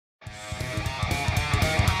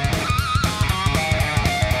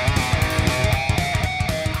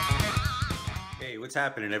what's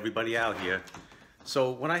happening, everybody out here.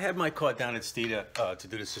 So when I had my car down at Steeda to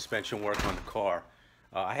do the suspension work on the car,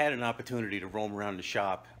 I had an opportunity to roam around the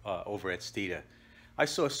shop over at Steeda. I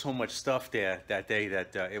saw so much stuff there that day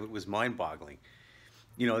that it was mind-boggling.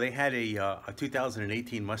 You know, they had a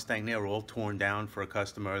 2018 Mustang there, all torn down for a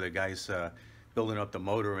customer. The guy's building up the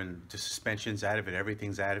motor and the suspension's out of it,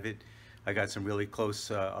 everything's out of it. I got some really close,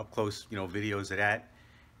 up-close, you know, videos of that.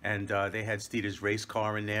 And they had Steeda's race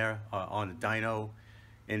car in there on a dyno.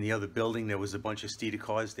 In the other building, there was a bunch of Steeda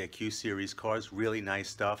cars, their Q-Series cars, really nice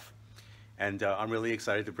stuff. And I'm really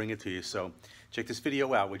excited to bring it to you. So check this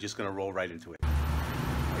video out. We're just going to roll right into it.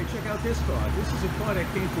 Hey, check out this car. This is a car that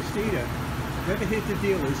came to Steeda. Never hit the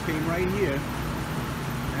dealers, came right here.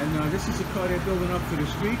 And this is a car they're building up for the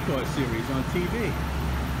Street Car Series on TV.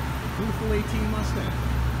 Beautiful 18 Mustang.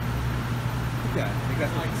 Look at that. They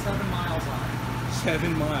got like 7 miles on it.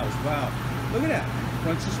 7 miles, wow. Look at that,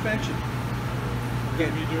 front suspension. We're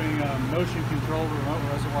going to be doing motion control remote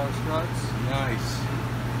reservoir struts. Nice.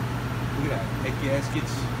 Look at that, head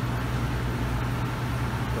gaskets.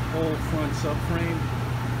 The whole front subframe.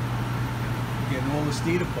 Getting all the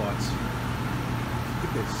Steeda parts. Look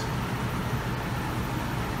at this.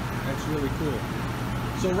 That's really cool.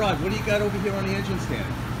 So Rod, what do you got over here on the engine stand?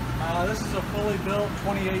 This is a fully built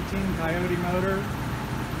 2018 Coyote motor.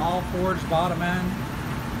 All forged bottom end,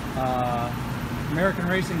 American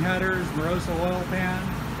Racing headers, Morosa oil pan.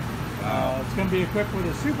 Wow. It's going to be equipped with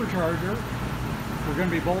a supercharger. We're going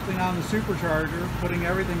to be bolting on the supercharger, putting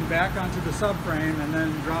everything back onto the subframe, and then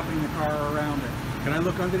dropping the car around it. Can I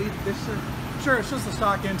look underneath this, sir? Sure, it's just a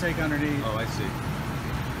stock intake underneath. Oh, I see.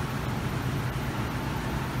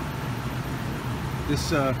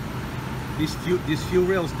 These fuel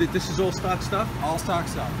rails, this is all stock stuff? All stock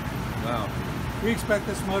stuff. Wow. We expect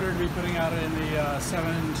this motor to be putting out in the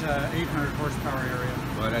 700 to 800 horsepower area.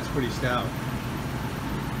 Well, that's pretty stout.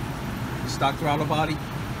 Stock throttle body?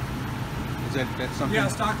 Is that something? Yeah,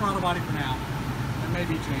 stock throttle body for now. It may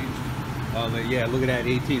be changed. Oh, yeah, look at that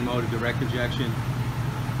 18 motor direct injection.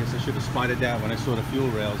 Guess I should have spotted that when I saw the fuel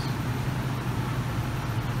rails.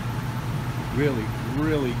 Really,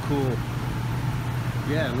 really cool.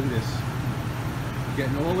 Yeah, look at this.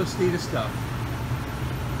 Getting all the Steeda stuff.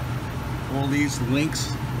 All these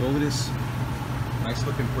links, all of this. Nice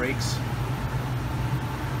looking brakes.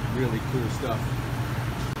 Really cool stuff.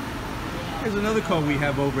 Here's another car we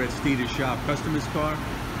have over at Steeda's shop. Customer's car.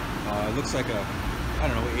 It looks like a, I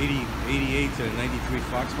don't know, 88 to 93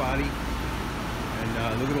 Fox body.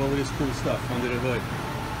 And look at all of this cool stuff under the hood.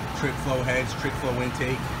 Trick flow heads, trick flow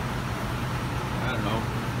intake. I don't know.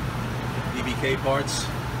 BBK parts.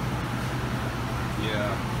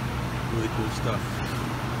 Yeah, really cool stuff.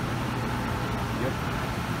 Yep.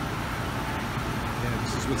 Yeah,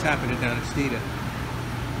 this is what's happening down at Steeda.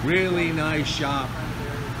 Really nice shop.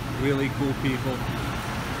 Really cool people.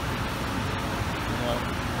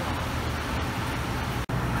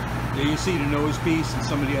 There you see the nose piece and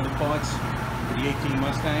some of the other parts for the 18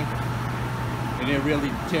 Mustang. And they're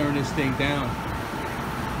really tearing this thing down.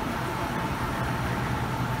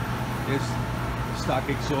 There's stock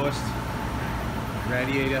exhaust,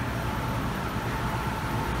 radiator,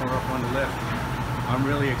 or up on the left. I'm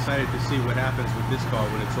really excited to see what happens with this car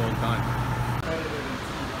when it's all done.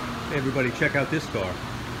 Hey everybody, check out this car.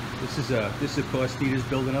 This is a car Steeda's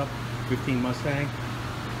building up, 15 Mustang.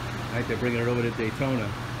 Right, they're bringing it over to Daytona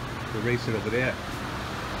to race it over there.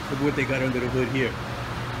 Look at what they got under the hood here.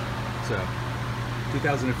 It's a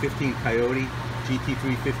 2015 Coyote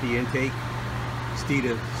GT350 intake,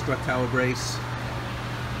 Steeda strut tower brace,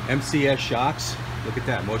 MCS shocks. Look at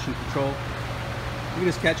that, motion control. Look at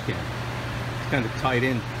this catch can. It's kind of tied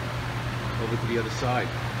in over to the other side.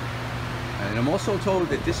 And I'm also told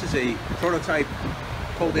that this is a prototype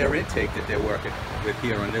cold air intake that they're working with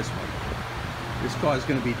here on this one. This car is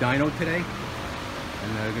going to be dyno today,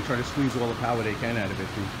 and they're going to try to squeeze all the power they can out of it,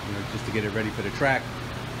 you know, just to get it ready for the track.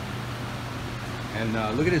 And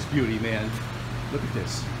look at this beauty, man. Look at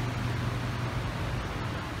this.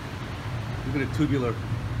 Look at the tubular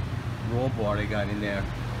roll bar they got in there.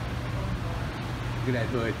 Look at that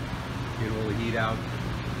hood. Get all the heat out.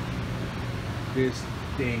 This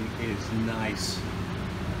thing is nice.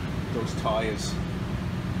 Those tires.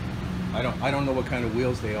 I don't know what kind of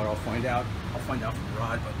wheels they are. I'll find out. I'll find out from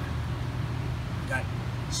Rod. But got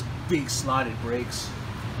big slotted brakes.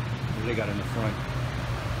 What do they got in the front?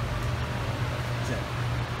 What's that?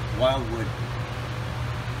 Wildwood.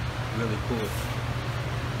 Really cool.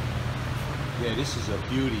 Yeah, this is a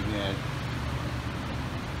beauty, man.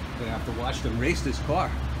 I'm gonna have to watch them race this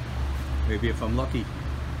car. Maybe if I'm lucky,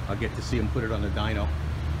 I'll get to see them put it on the dyno,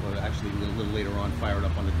 or actually a little later on fire it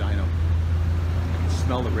up on the dyno.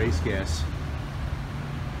 smell the race gas.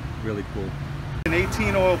 Really cool. An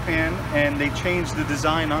 18 oil pan, and they changed the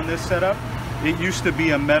design on this setup. It used to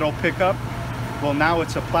be a metal pickup. Well, now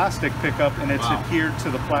it's a plastic pickup, and it's adhered to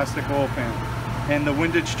the plastic oil pan. And the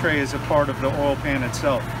windage tray is a part of the oil pan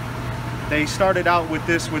itself. They started out with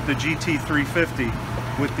this with the GT350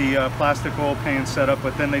 with the plastic oil pan setup,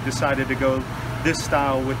 but then they decided to go this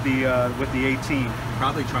style with the 18.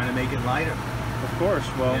 Probably trying to make it lighter. Of course.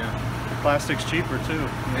 Well, plastic's cheaper too.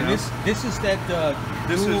 And this is that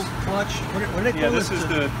dual clutch. What do they call this? Yeah, this is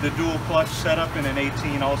the dual clutch setup in an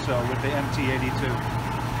 18 also with the Mt82.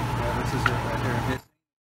 Yeah, this is it right here.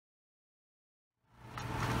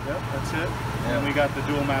 Yep, that's it. Yeah. And we got the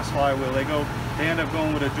dual mass flywheel. They end up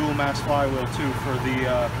going with a dual mass flywheel too for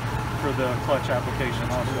the clutch application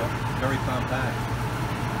also. Very compact.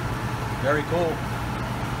 Very cool.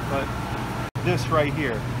 But this right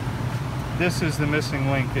here, this is the missing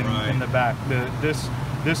link in the back. This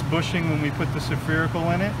bushing, when we put the spherical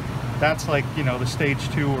in it, that's like, you know, the stage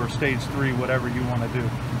 2 or stage 3, whatever you want to do.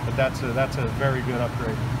 But that's a very good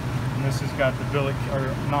upgrade. And this has got the billet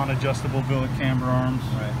or non-adjustable billet camber arms.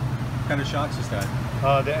 Right. What kind of shocks is that?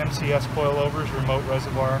 The MCS coilovers, remote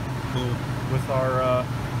reservoir. Cool. With our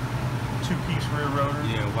 2-piece rear rotor.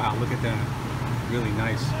 Yeah. Wow. Look at that. Really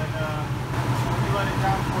nice. And let it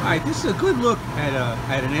down for all right. This is a good look at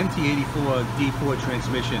an Mt84 D4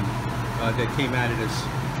 transmission that came out of this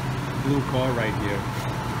blue car right here.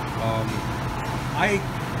 I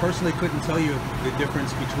personally couldn't tell you the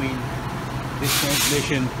difference between this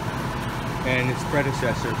transmission and its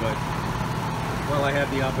predecessor, but while I have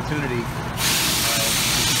the opportunity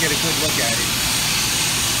to get a good look at it,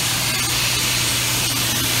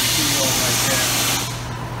 see all right there.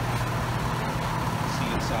 See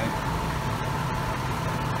inside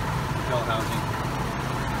the bell housing,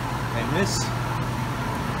 and this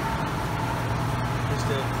is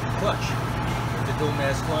the clutch with the dual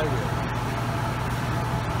mass flywheel.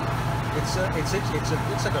 It's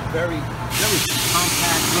like a very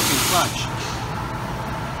compact looking clutch.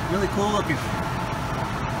 Really cool looking.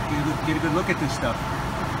 Get a good look at this stuff.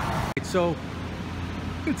 So,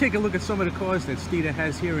 I'm going to take a look at some of the cars that Steeda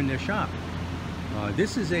has here in their shop.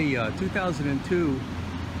 This is a 2002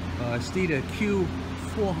 Steeda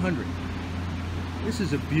Q400. This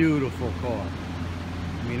is a beautiful car.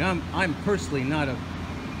 I mean, I'm personally not a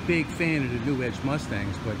big fan of the new Edge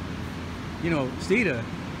Mustangs, but you know, Steeda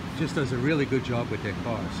just does a really good job with their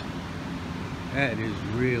cars. That is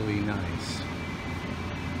really nice.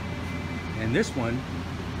 And this one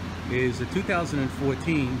is a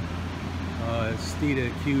 2014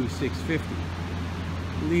 Steeda Q650. I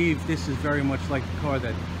believe this is very much like the car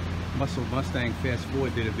that Muscle Mustang Fast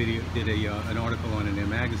Forward did an article on in their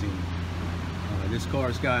magazine. This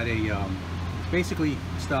car's got a it's basically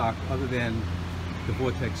stock, other than the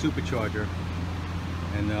Vortex supercharger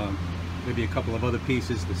and maybe a couple of other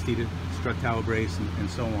pieces, the Steeda strut tower brace and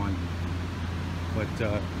so on. But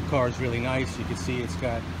the car is really nice. You can see it's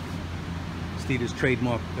got Steeda's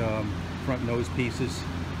trademark front nose pieces.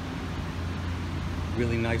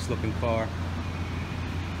 Really nice looking car.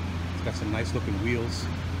 It's got some nice looking wheels.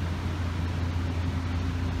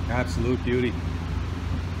 Absolute beauty.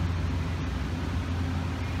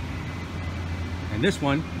 And this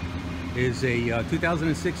one is a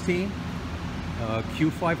 2016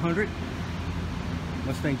 Q500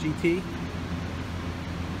 Mustang GT.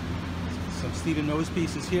 Some Steeda nose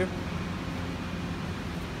pieces here.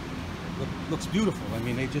 Looks beautiful. I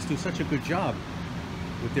mean, they just do such a good job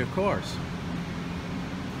with their cars.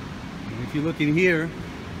 And if you look in here,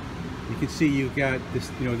 you can see you've got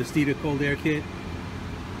this, you know, the Steeda cold air kit,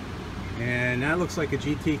 and that looks like a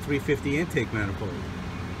GT350 intake manifold.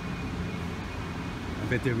 I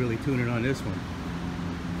bet they're really tuning on this one.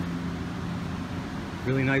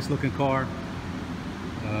 Really nice looking car.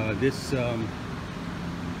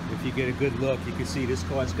 If you get a good look, you can see this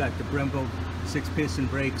car's got the Brembo 6-piston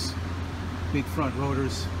brakes, big front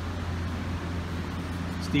rotors,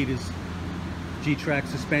 Steeda's G-Track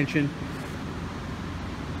suspension.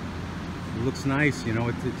 It looks nice, you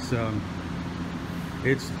know.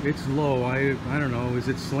 It's low. I don't know. Is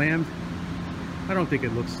it slammed? I don't think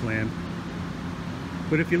it looks slammed.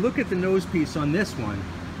 But if you look at the nose piece on this one,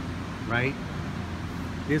 right?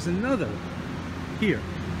 There's another here.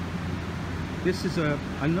 This is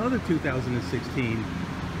another 2016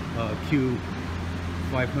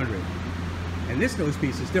 Q500. And this nose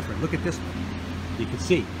piece is different. Look at this one. You can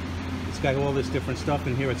see it's got all this different stuff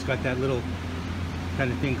in here. It's got that little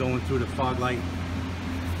kind of thing going through the fog light.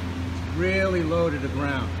 It's really low to the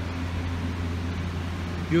ground.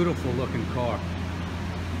 Beautiful looking car.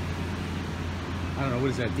 I don't know,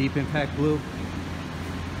 what is that, deep impact blue?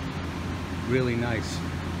 Really nice.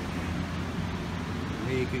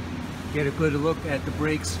 There you can get a good look at the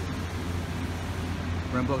brakes.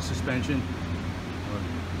 Brembo suspension, or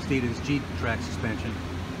Steeda's Jeep track suspension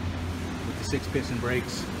with the 6-piston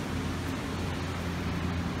brakes.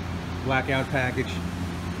 Blackout package.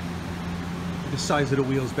 The size of the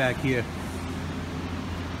wheels back here.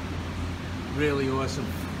 Really awesome.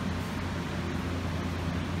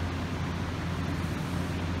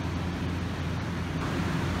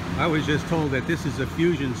 I was just told that this is a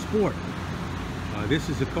Fusion Sport. This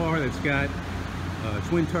is a car that's got a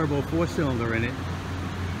twin turbo 4-cylinder in it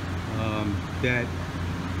that,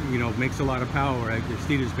 you know, makes a lot of power.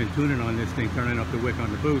 Steeda's been tuning on this thing, turning up the wick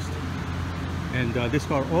on the boost. And this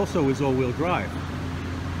car also is all-wheel drive.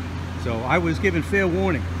 So I was given fair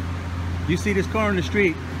warning. You see this car in the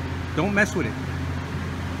street, don't mess with it.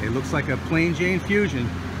 It looks like a plain Jane Fusion,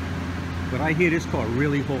 but I hear this car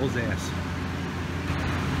really hauls ass.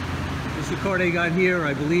 This is the car they got here.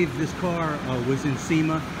 I believe this car was in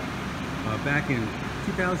SEMA back in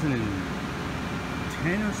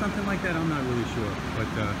 2010 or something like that. I'm not really sure, but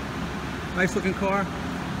nice looking car,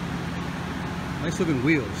 nice looking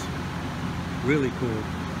wheels, really cool.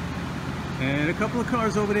 And a couple of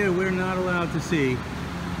cars over there we're not allowed to see.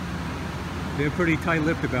 They're pretty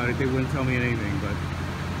tight-lipped about it. They wouldn't tell me anything, but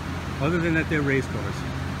other than that, they're race cars.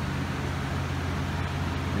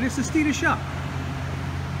 And it's a Steeda shop.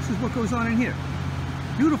 This is what goes on in here.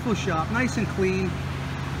 Beautiful shop, nice and clean,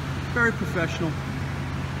 very professional.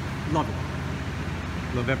 Love it.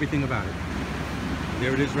 Love everything about it.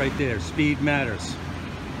 There it is right there. Speed matters.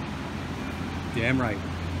 Damn right.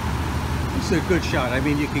 This is a good shot. I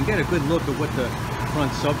mean, you can get a good look at what the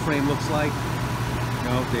front subframe looks like. You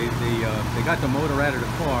know, they got the motor out of the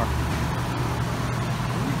car.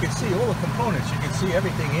 You can see all the components. You can see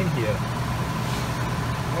everything in here.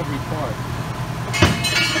 Every part.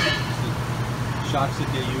 The shocks that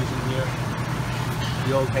they're using here.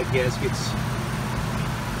 The old head gaskets.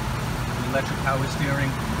 The electric power steering.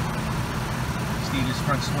 Steeda's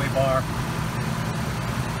front sway bar.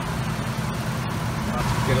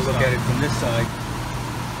 Get a look at it from this side.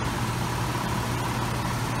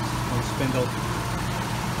 Little spindle.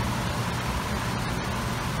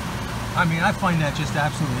 I mean, I find that just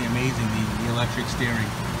absolutely amazing, the electric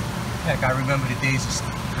steering. Heck, I remember the days of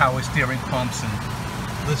power steering pumps and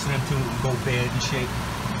listening to them go bad and shake,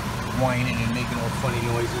 whining and making all funny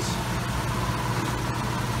noises.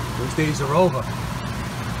 Those days are over.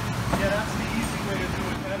 Yeah, that's the easy way to do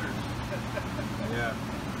it better. Yeah.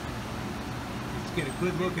 Get a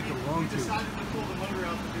good look at the long tubes. Decided to pull the motor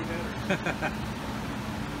out to do better.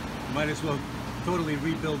 Might as well totally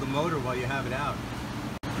rebuild the motor while you have it out.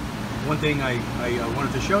 One thing I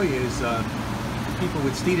wanted to show you is people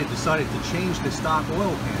with Steeda decided to change the stock oil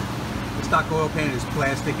pan. The stock oil pan is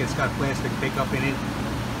plastic. It's got plastic pickup in it,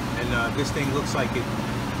 and this thing looks like it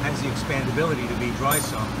has the expandability to be dry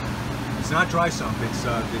sump. It's not dry sump. It's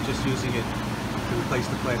they're just using it to replace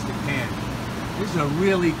the plastic pan. This is a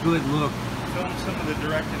really good look. Film some of the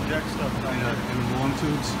direct inject stuff right there. And the long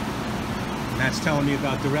tubes. And that's telling me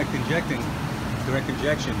about direct injection. Direct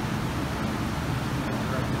inject,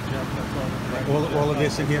 that's All of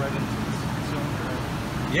this in here. Right into the cylinder,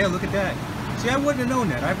 right? Yeah, look at that. See, I wouldn't have known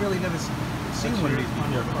that. I've really never seen one of these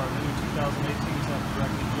On your before. car, the new 2018's have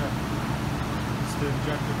direct inject. It's the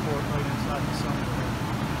injector port right inside the cylinder.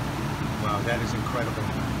 Wow, that is incredible.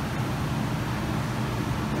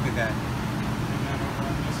 Look at that. And then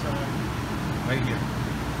over on this side. Right here.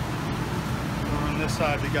 Over on this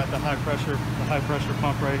side, we got the high pressure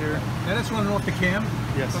pump right here. Now that's running off the cam,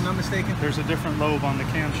 Yes. if I'm not mistaken. There's a different lobe on the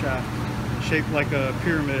camshaft, shaped like a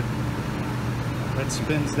pyramid, that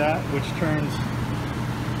spins that, which turns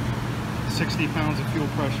 60 pounds of fuel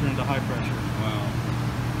pressure into high pressure. Wow.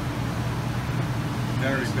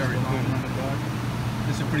 Very, very cool.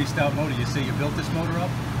 This is a pretty stout motor. You say you built this motor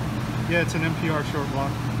up? Yeah, it's an MPR short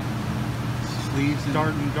block. Sleeves and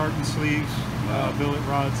Darton sleeves, Wow. billet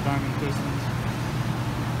rods, diamond pistons.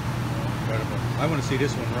 incredible. I want to see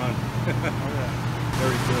this one run. Oh yeah.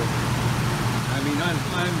 Very cool. I mean, I'm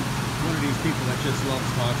one of these people that just loves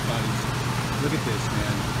box bodies. Look at this,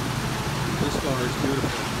 man. This car is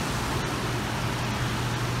beautiful.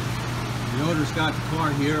 The owner's got the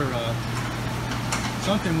car here.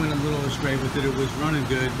 Something went a little astray with it. It was running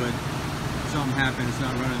good, but something happened. It's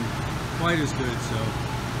not running quite as good, so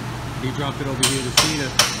he dropped it over here to Steeda.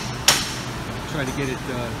 Tried to get it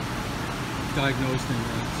diagnosed and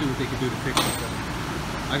see what they could do to fix it. But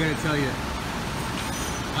I gotta tell you,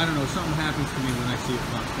 I don't know, something happens to me when I see a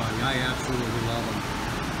box body. I absolutely love them.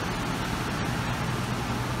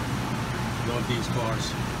 Love these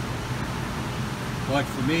cars. But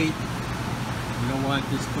for me, You don't want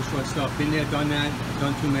this push rod stuff. Been there, done that.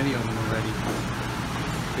 Done too many of them already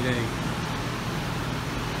today.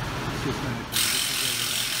 It's just not.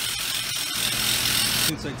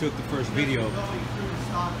 Since I took the first video,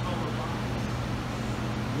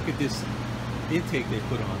 look at this intake they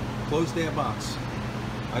put on. Closed air box.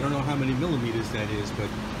 I don't know how many millimeters that is, but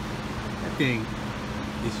that thing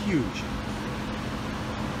is huge.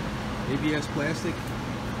 ABS plastic,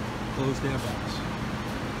 closed air box.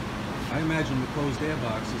 I imagine the closed air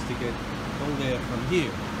box is to get cold air from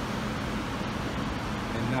here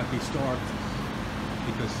and not be starved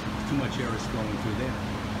because too much air is flowing through there.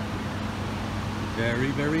 Very,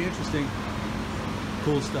 very interesting.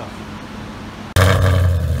 Cool stuff.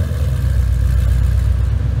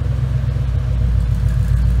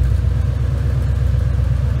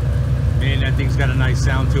 Man, that thing's got a nice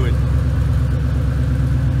sound to it.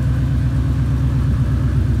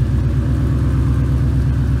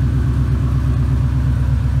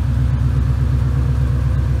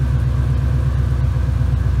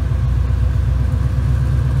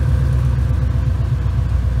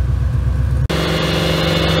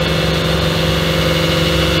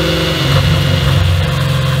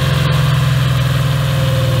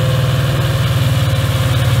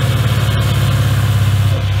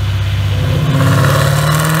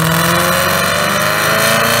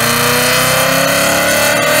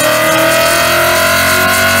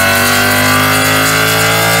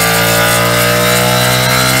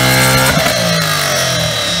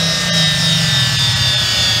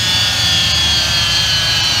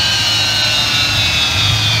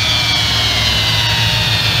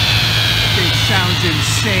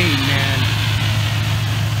 Insane, man.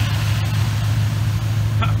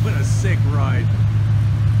 What a sick ride.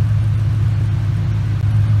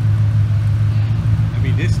 I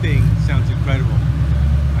mean, this thing sounds incredible.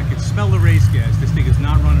 I can smell the race gas. This thing is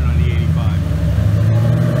not running on the 85.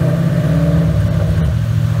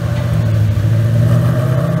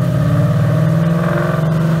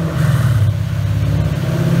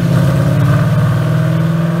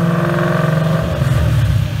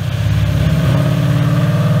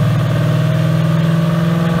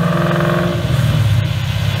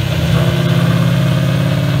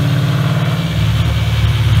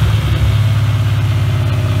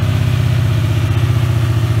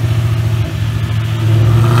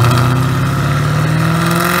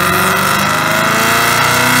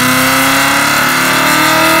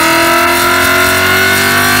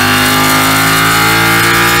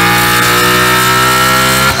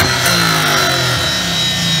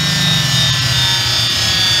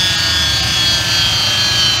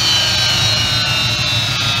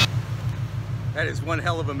 That is one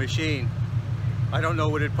hell of a machine. I don't know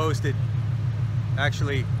what it posted.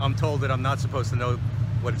 Actually, I'm told that I'm not supposed to know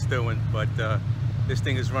what it's doing, but this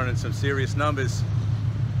thing is running some serious numbers.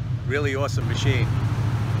 Really awesome machine.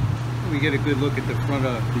 We get a good look at the front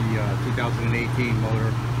of the 2018 motor.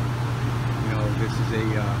 You know, this is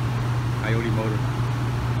a Coyote motor.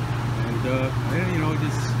 And, you know,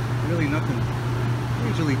 just really nothing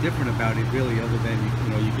hugely different about it, really, other than, you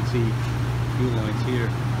know, you can see fuel lines here.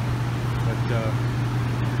 But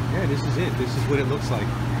yeah, this is it. This is what it looks like.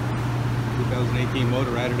 2018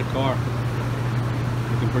 motor out of the car.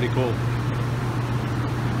 Looking pretty cool.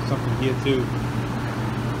 Something here too.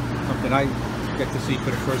 Something I get to see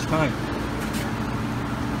for the first time.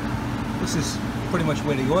 This is pretty much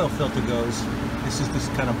where the oil filter goes. This is this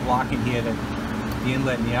kind of blocking here, that the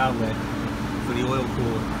inlet and the outlet for the oil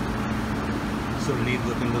cooler. Sort of neat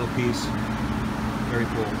looking little piece. Very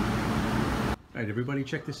cool. Alright, everybody,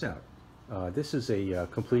 check this out. This is a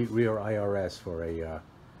complete rear IRS for a,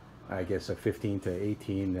 I guess, a 15 to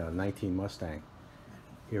 18, 19 Mustang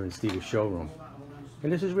here in Steeda's showroom.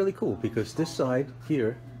 And this is really cool because this side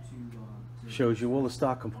here shows you all the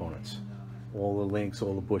stock components, all the links,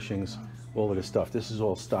 all the bushings, all of the stuff. This is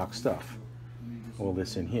all stock stuff. All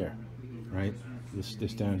this in here, right?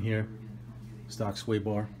 This down here, stock sway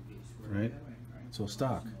bar, right? It's all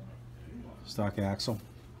stock. Stock axle.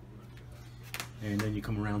 And then you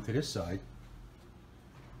come around to this side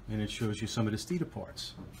and it shows you some of the Steeda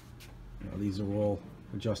parts. You know, these are all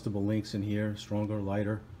adjustable links in here, stronger,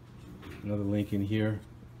 lighter. Another link in here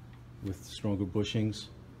with stronger bushings,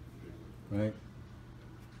 right?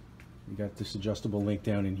 You got this adjustable link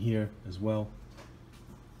down in here as well.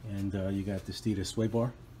 And you got the Steeda sway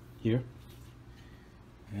bar here.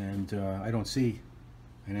 And I don't see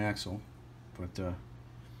an axle, but the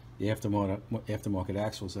aftermarket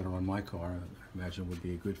axles that are on my car, I imagine would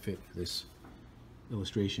be a good fit for this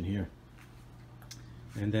illustration here.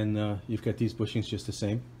 And then you've got these bushings just the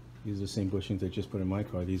same. These are the same bushings I just put in my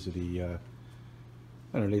car. These are the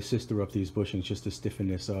I don't know, they sister up these bushings just to stiffen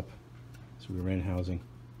this up. So we ran housing.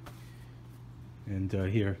 And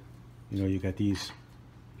here, you know, you got these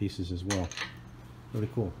pieces as well. Really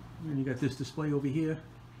cool. And you got this display over here.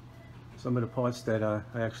 Some of the parts that I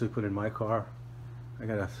actually put in my car. I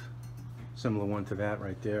got a similar one to that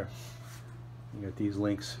right there. You got these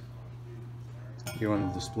links here on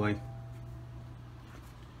the display.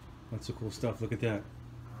 Lots of cool stuff. Look at that.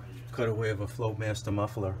 Cutaway of a Flowmaster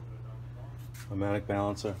muffler. Automatic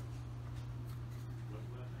balancer.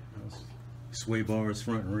 Sway bars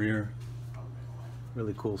front and rear.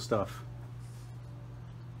 Really cool stuff.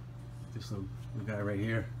 This little guy right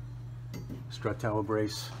here. Strut tower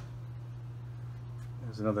brace.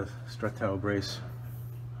 There's another strut tower brace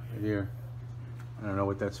right here. I don't know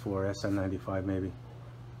what that's for. SN95 maybe.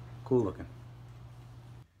 Cool looking.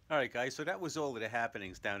 Alright guys, so that was all of the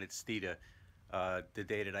happenings down at Steeda the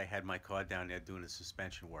day that I had my car down there doing the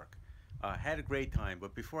suspension work. Had a great time,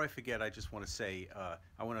 but before I forget, I just want to say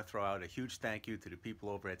I want to throw out a huge thank you to the people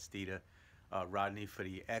over at Steeda, Rodney, for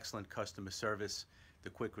the excellent customer service, the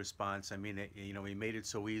quick response. I mean, you know, he made it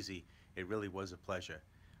so easy. It really was a pleasure.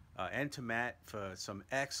 And to Matt for some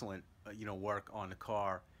excellent, you know, work on the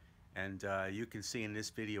car. And you can see in this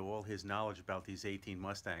video all his knowledge about these 18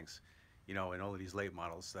 Mustangs, you know, and all of these late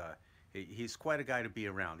models. He's quite a guy to be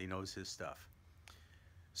around. He knows his stuff.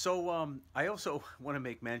 So I also want to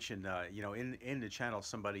make mention, you know, in the channel,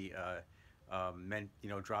 somebody, you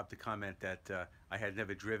know, dropped a comment that I had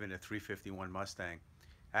never driven a 351 Mustang.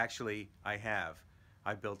 Actually, I have.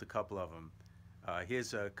 I built a couple of them.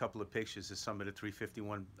 Here's a couple of pictures of some of the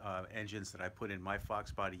 351 engines that I put in my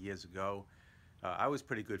Fox body years ago. I was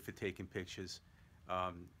pretty good for taking pictures,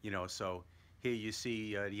 you know, so here you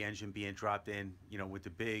see the engine being dropped in, you know, with the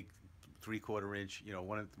big 3/4 inch, you know,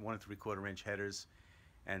 one and 3/4 inch headers.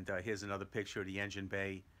 And here's another picture of the engine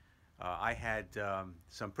bay. I had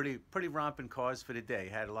some pretty romping cars for the day.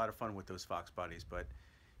 Had a lot of fun with those Fox bodies, but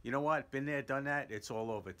you know what? Been there, done that. It's all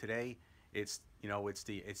over. Today, it's, you know, it's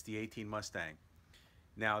the 18 Mustang.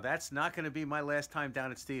 Now that's not going to be my last time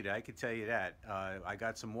down at Steeda, I can tell you that. I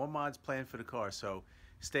got some more mods planned for the car, so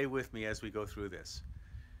stay with me as we go through this.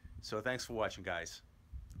 So thanks for watching, guys.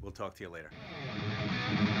 We'll talk to you later.